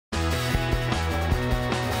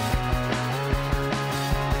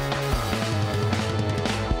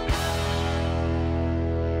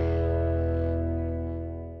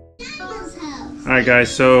Alright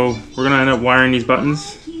guys, so we're gonna end up wiring these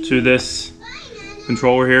buttons to this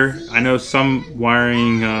controller here. I know some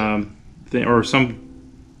wiring or some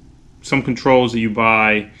controls that you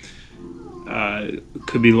buy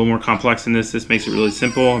could be a little more complex than this. This makes it really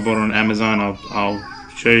simple. I bought it on Amazon. I'll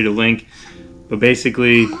show you the link. But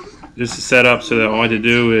basically, this is set up so that all I had to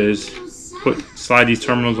do is slide these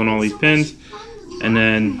terminals on all these pins, and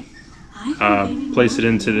then place it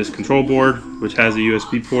into this control board, which has a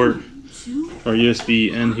USB port or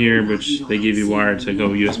USB in here, which they give you wire to go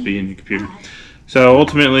USB in your computer. So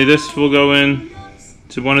ultimately, this will go in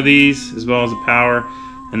to one of these as well as the power,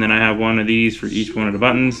 and then I have one of these for each one of the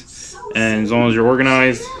buttons. And as long as you're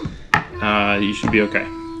organized, you should be okay.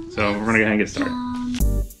 So we're gonna go ahead and get started.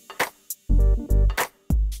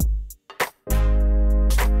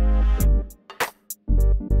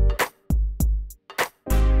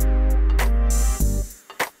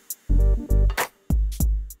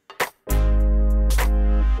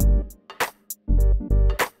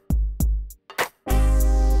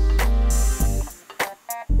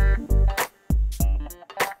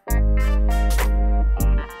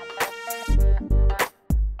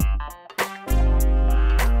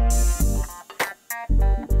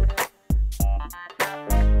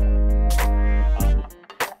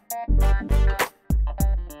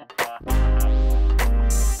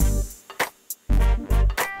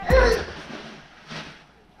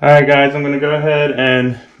 Alright guys, I'm going to go ahead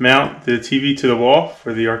and mount the TV to the wall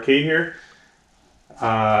for the arcade here.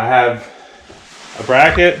 I have a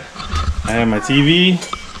bracket, I have my TV,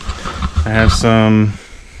 I have some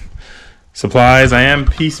supplies. I am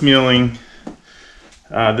piecemealing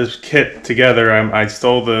this kit together. I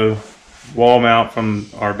stole the wall mount from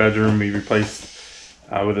our bedroom. We replaced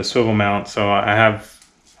with a swivel mount. So I have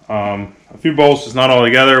a few bolts, just not all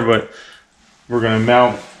together, but we're going to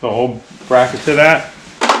mount the whole bracket to that.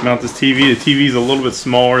 Mount this TV. The TV is a little bit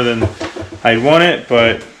smaller than I'd want it,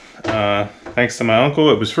 but thanks to my uncle,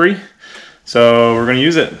 it was free. So we're going to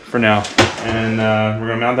use it for now. And we're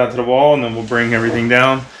going to mount that to the wall, and then we'll bring everything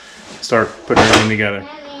down, start putting everything together.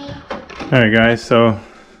 Alright guys, so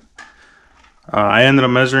I ended up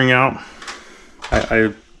measuring out.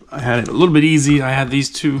 I had it a little bit easy. I had these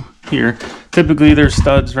two here. Typically there's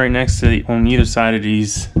studs right next to on either side of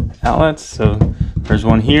these outlets. So there's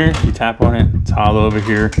one here, you tap on it, it's hollow over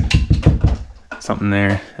here, something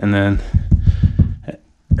there, and then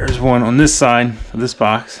there's one on this side of this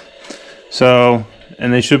box. So,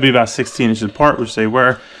 and they should be about 16 inches apart, which they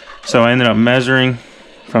were. So I ended up measuring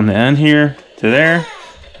from the end here to there,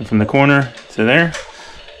 and from the corner to there.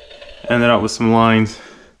 Ended up with some lines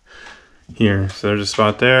here. So there's a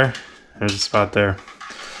spot there, there's a spot there.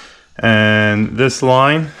 And this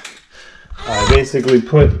line, I basically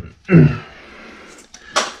put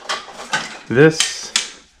this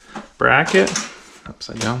bracket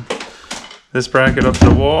upside down, this bracket up to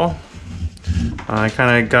the wall. I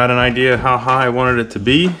kind of got an idea how high I wanted it to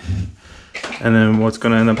be, and then what's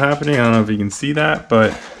going to end up happening, I don't know if you can see that,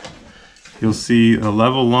 but you'll see a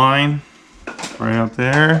level line right up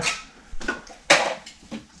there,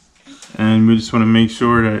 and we just want to make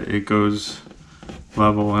sure that it goes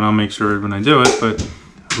level, and I'll make sure when I do it, but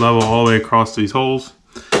level all the way across these holes.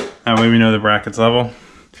 That way we know the bracket's level.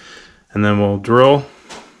 And then we'll drill.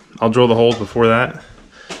 I'll drill the holes before that.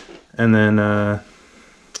 And then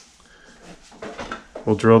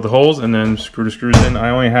we'll drill the holes and then screw the screws in. I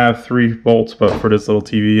only have 3 bolts, but for this little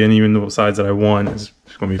TV, and even the size that I want, it's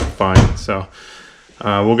going to be fine. So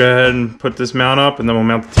we'll go ahead and put this mount up, and then we'll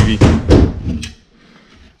mount the TV.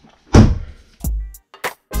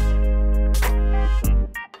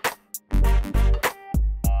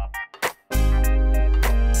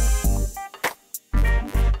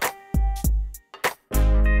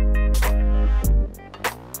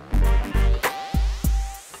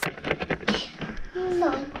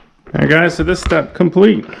 Alright guys, so this step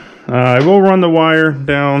complete. I will run the wire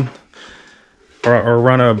down or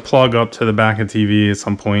run a plug up to the back of TV at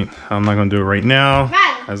some point. I'm not going to do it right now,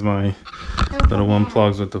 as my little one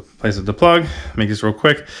plugs with the place of the plug. Make this real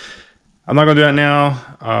quick. I'm not going to do that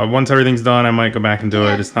now. Once everything's done, I might go back and do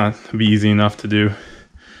it. It's not be easy enough to do.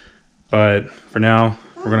 But for now,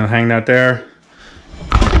 we're going to hang that there.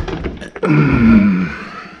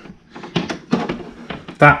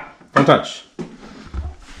 Stop. Don't touch.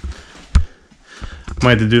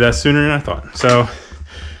 Might have to do that sooner than I thought. So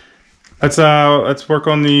let's work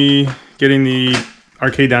on getting the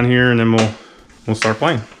arcade down here, and then we'll start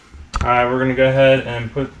playing. All right, we're gonna go ahead and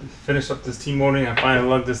finish up this T-molding. I finally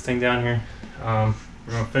lugged this thing down here. We're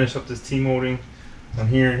gonna finish up this T-molding on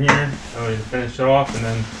here and here. I'm going to finish it off, and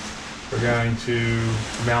then we're going to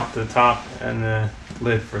mount the top and the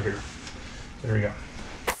lid for here. There we go.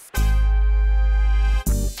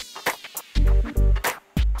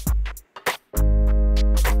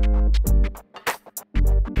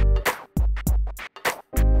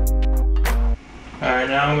 Alright,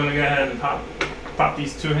 now I'm going to go ahead and pop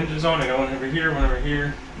these two hinges on. I got one over here,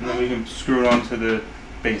 and then we can screw it onto the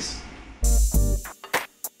base.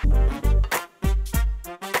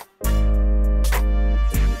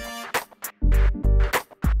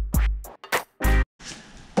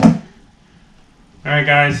 Alright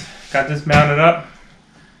guys, got this mounted up.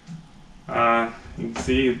 You can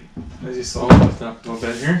see, as you saw, lift up a little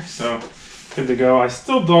bit here, so good to go. I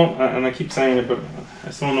still don't, and I keep saying it, but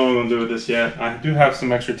I still don't know what I'm going to do with this yet. I do have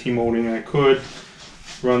some extra T-molding. I could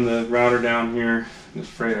run the router down here. I'm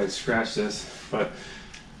afraid I'd scratch this, but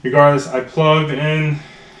regardless, I plugged in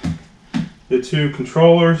the two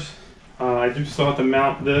controllers. I do still have to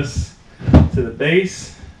mount this to the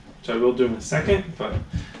base, which I will do in a second, but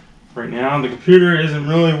right now the computer isn't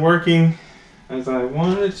really working as I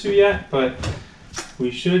wanted it to yet, but we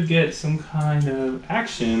should get some kind of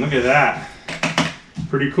action. Look at that.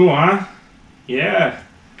 Pretty cool, huh? Yeah.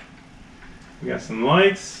 We got some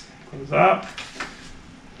lights. Close up.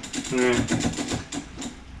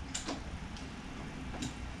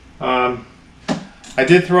 I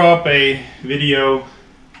did throw up a video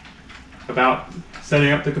about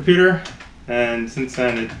setting up the computer, and since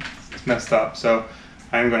then it's messed up, so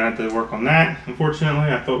I'm going to have to work on that.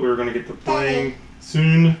 Unfortunately, I thought we were going to get to playing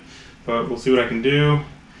soon, but we'll see what I can do.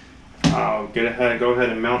 I'll go ahead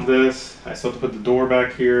and mount this. I still have to put the door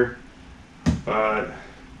back here, but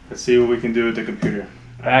let's see what we can do with the computer.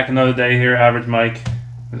 Back another day here, Average Mike,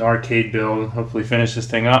 an arcade build. Hopefully finish this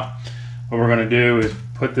thing up. What we're going to do is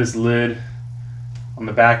put this lid on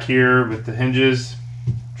the back here with the hinges,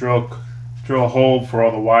 drill a hole for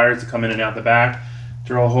all the wires to come in and out the back,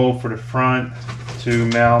 drill a hole for the front to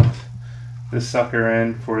mount this sucker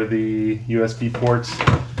in for the USB ports,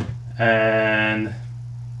 and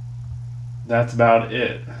that's about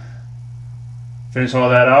it. Finish all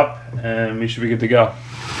that up and we should be good to go.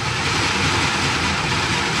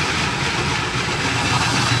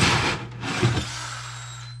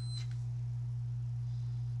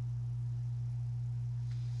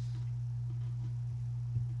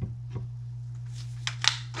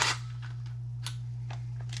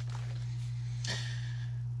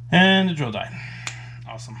 And the drill died.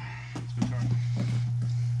 Awesome.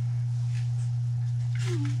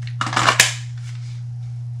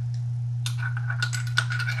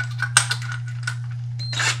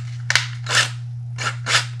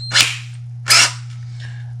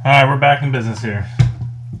 Alright, we're back in business here.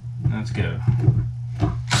 Let's go.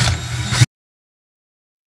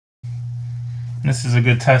 This is a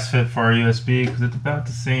good test fit for our USB because it's about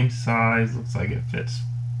the same size. Looks like it fits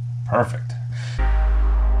perfect.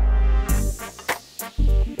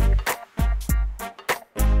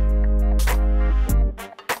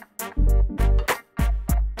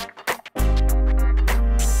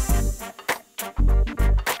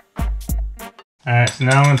 Alright, so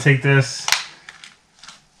now I'm going to take this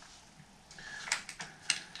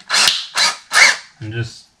and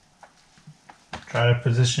just try to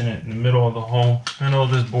position it in the middle of the hole, middle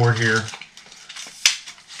of this board here.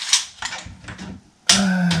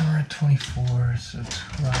 We're at 24, so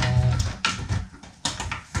 12.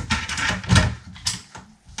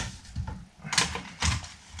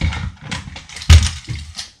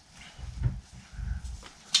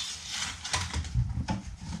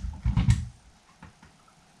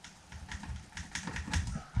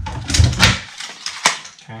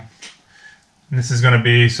 And this is going to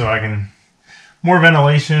be so I can more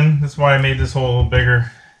ventilation. That's why I made this hole a little bigger,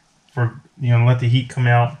 for let the heat come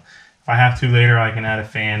out. If I have to later, I can add a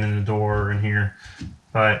fan in the door in here.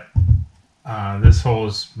 But this hole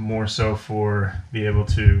is more so for be able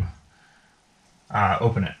to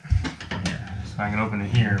open it. Here. So I can open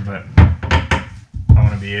it here, but I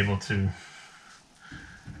want to be able to.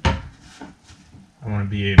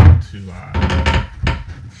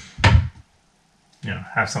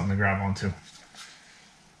 Have something to grab onto.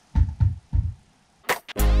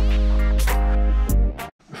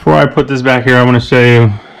 Before I put this back here, I want to show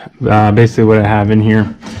you basically what I have in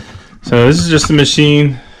here. So this is just a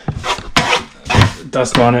machine,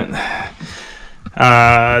 dust on it.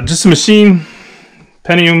 Just a machine,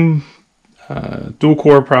 Pentium dual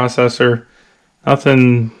core processor.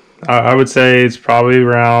 Nothing, I would say it's probably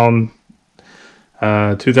around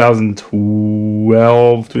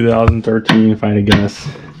 2012, 2013 if I had to guess.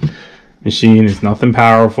 Machine is nothing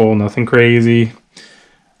powerful, nothing crazy.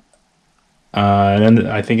 And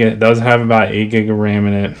I think it does have about 8 gig of RAM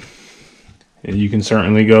in it. You can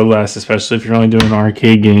certainly go less, especially if you're only doing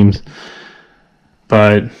arcade games.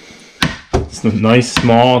 but it's nice,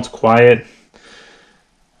 small, it's quiet.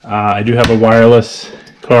 I do have a wireless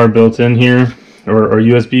card built in here, or a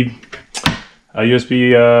USB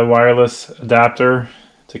wireless adapter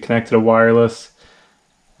to connect to the wireless.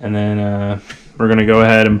 And then we're going to go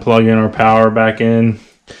ahead and plug in our power back in.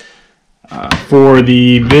 For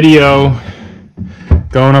the video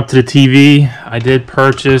going up to the TV, I did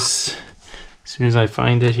purchase, as soon as I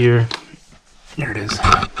find it here, here it is.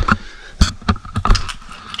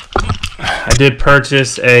 I did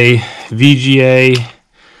purchase a VGA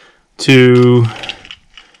to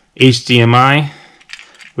HDMI,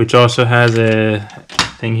 which also has a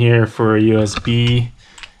thing here for a USB,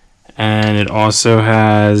 and it also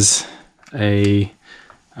has a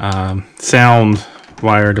sound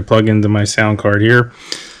wire to plug into my sound card here.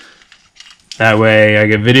 That way I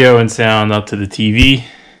get video and sound up to the TV.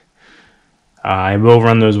 I will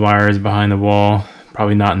run those wires behind the wall,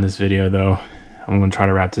 probably not in this video though. I'm going to try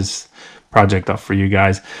to wrap this project up for you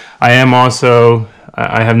guys. I have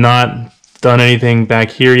not done anything back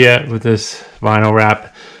here yet with this vinyl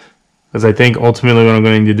wrap, because I think ultimately what I'm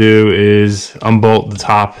going to do is unbolt the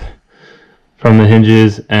top from the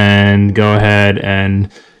hinges and go ahead and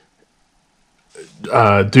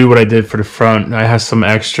do what I did for the front. I have some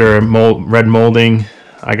extra red molding.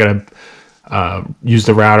 I gotta use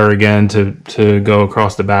the router again to go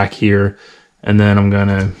across the back here, and then I'm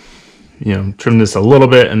gonna trim this a little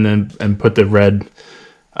bit and put the red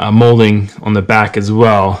molding on the back as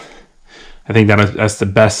well. I think that's the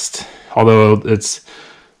best, although it's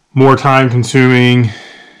more time consuming,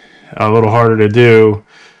 a little harder to do,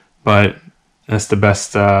 but that's the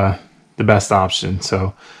best option.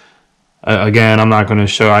 So again, I'm not going to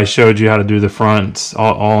show. I showed you how to do the front,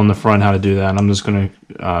 all in the front, how to do that. And I'm just going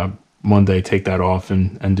to one day take that off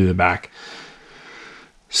and do the back.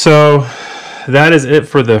 So that is it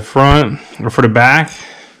for the front, or for the back.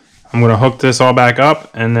 I'm going to hook this all back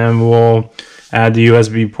up, and then we'll add the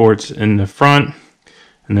USB ports in the front,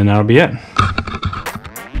 and then that'll be it.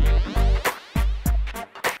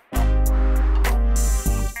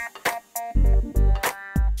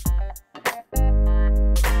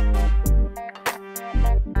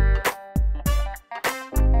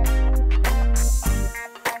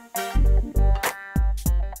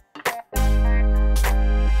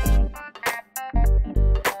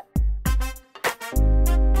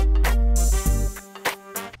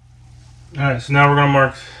 Alright, so now we're going to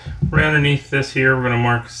mark right underneath this here. We're going to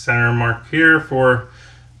mark center mark here for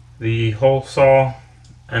the hole saw,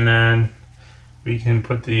 and then we can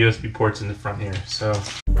put the USB ports in the front here. So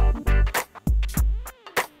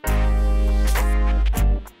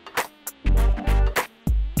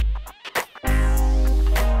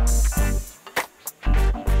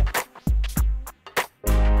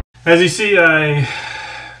as you see, I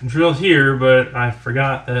drilled here, but I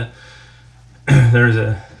forgot that there's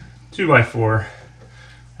a 2x4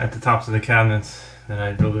 at the tops of the cabinets that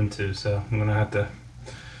I drilled into, so I'm gonna have to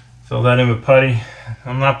fill that in with putty.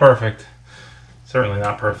 I'm not perfect, certainly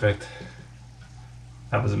not perfect.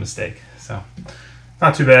 That was a mistake, so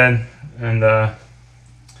not too bad, and at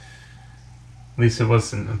least it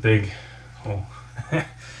wasn't a big hole.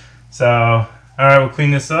 So all right, we'll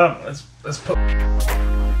clean this up. Let's put.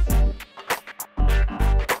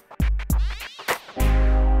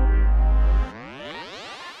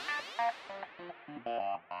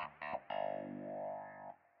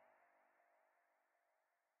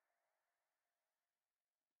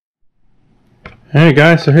 Alright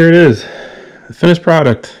guys, so here it is, the finished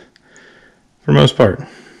product for most part.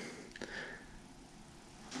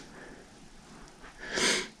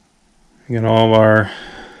 We got all of our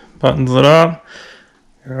buttons lit up,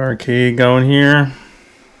 got our arcade going here.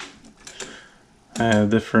 I have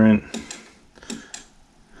different,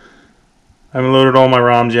 I haven't loaded all my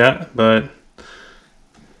ROMs yet, but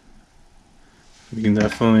you can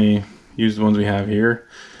definitely use the ones we have here.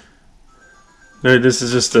 This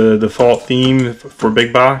is just the default theme for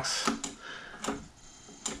Big Box,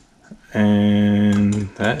 and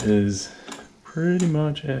that is pretty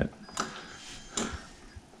much it.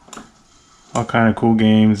 All kind of cool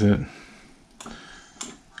games that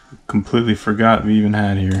completely forgot we even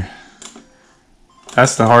had here.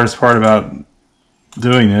 That's the hardest part about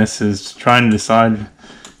doing this, is trying to decide.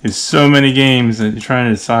 There's so many games that you're trying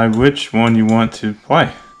to decide which one you want to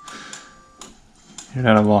play. You hear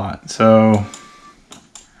that a lot. So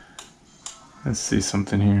let's see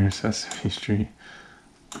something here. Sesame Street.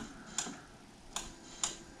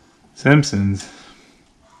 Simpsons.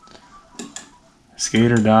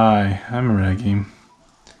 Skate or Die. I remember that game.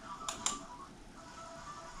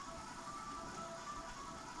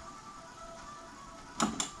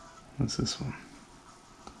 What's this one?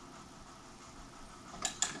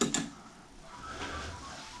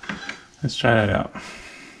 Let's try that out.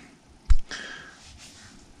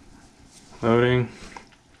 Loading.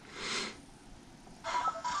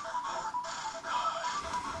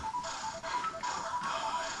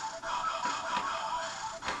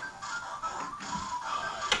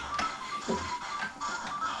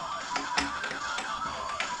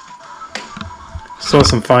 Still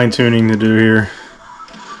some fine tuning to do here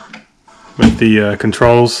with the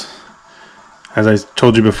controls. As I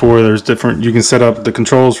told you before, there's different, you can set up the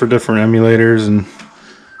controls for different emulators, and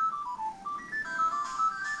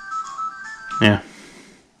yeah.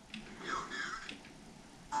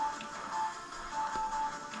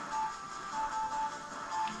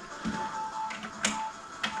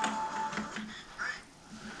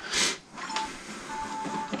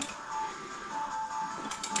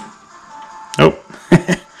 Oh,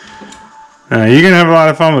 you can have a lot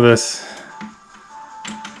of fun with this.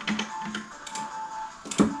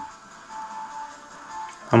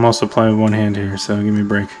 I'm also playing with one hand here, so give me a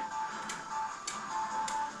break.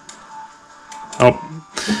 Oh,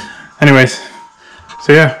 anyways,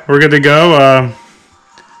 so yeah, we're good to go.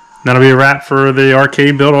 That'll be a wrap for the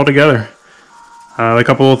arcade build altogether. A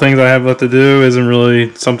couple of things I have left to do isn't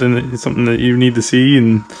really something that you need to see,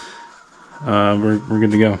 and we're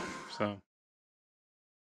good to go.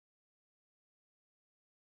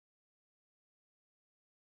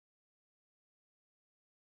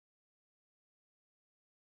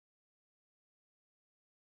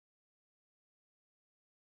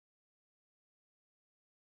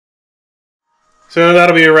 So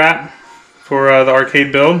that'll be a wrap for the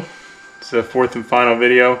arcade build. It's the fourth and final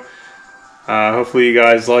video. Hopefully you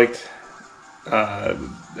guys liked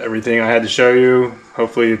everything I had to show you.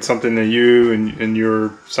 Hopefully it's something that you and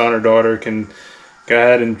your son or daughter can go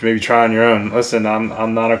ahead and maybe try on your own. Listen,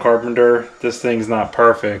 I'm not a carpenter. This thing's not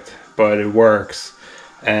perfect, but it works.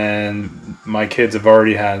 And my kids have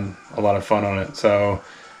already had a lot of fun on it. So,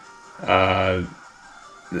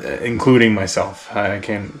 including myself, I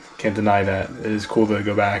can't deny that. It is cool to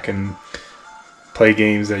go back and play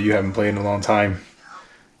games that you haven't played in a long time.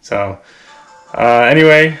 So,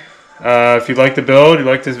 anyway, if you like the build, you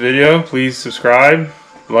like this video, please subscribe,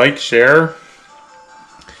 like, share.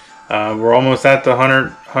 We're almost at the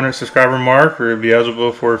 100 subscriber mark. We're gonna be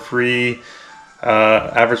eligible for a free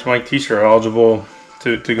Average Mike t-shirt, eligible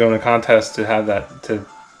to go in a contest to have that, to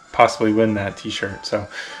possibly win that t-shirt. So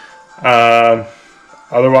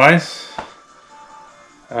otherwise,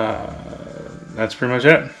 that's pretty much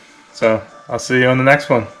it. So I'll see you on the next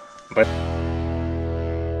one. Bye.